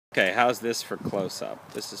Okay, how's this for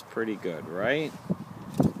close-up? This is pretty good, right?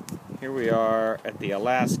 Here we are at the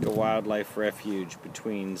Alaska Wildlife Refuge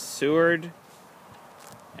between Seward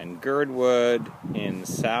and Girdwood in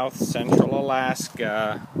south central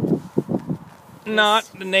Alaska.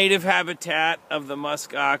 Not the native habitat of the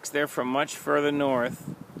musk ox. They're from much further north.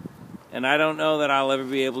 And I don't know that I'll ever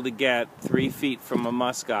be able to get 3 feet from a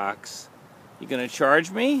musk ox. You gonna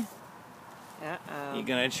charge me? Uh-oh. You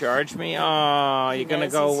gonna charge me? Oh, you gonna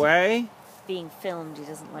go away? Being filmed, he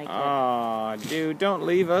doesn't like it. Oh, dude, don't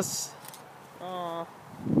leave us. Oh,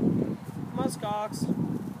 muskox.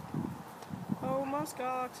 Oh,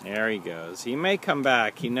 muskox. There he goes. He may come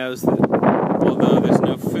back. He knows that although there's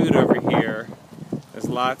no food over here, there's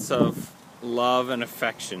lots of love and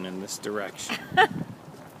affection in this direction.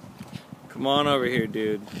 Come on over here,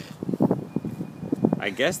 dude.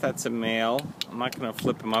 I guess that's a male. I'm not going to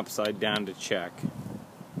flip him upside down to check.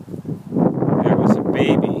 There was a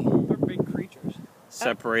baby. They're big creatures.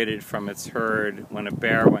 Separated from its herd when a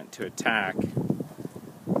bear went to attack. 2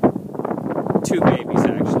 babies,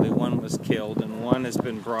 actually. One was killed, and one has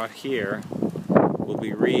been brought here. Will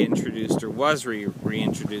be reintroduced, or was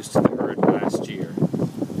reintroduced to the herd last year.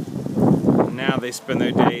 And now they spend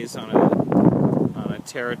their days on a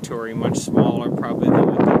territory much smaller, probably than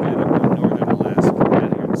what they get up in northern Alaska,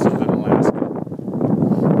 down here in southern Alaska.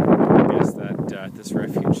 I guess that at this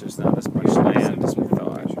refuge there's not as much land as we thought.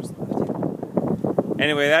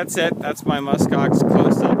 Anyway, that's it. That's my muskox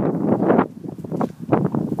close-up.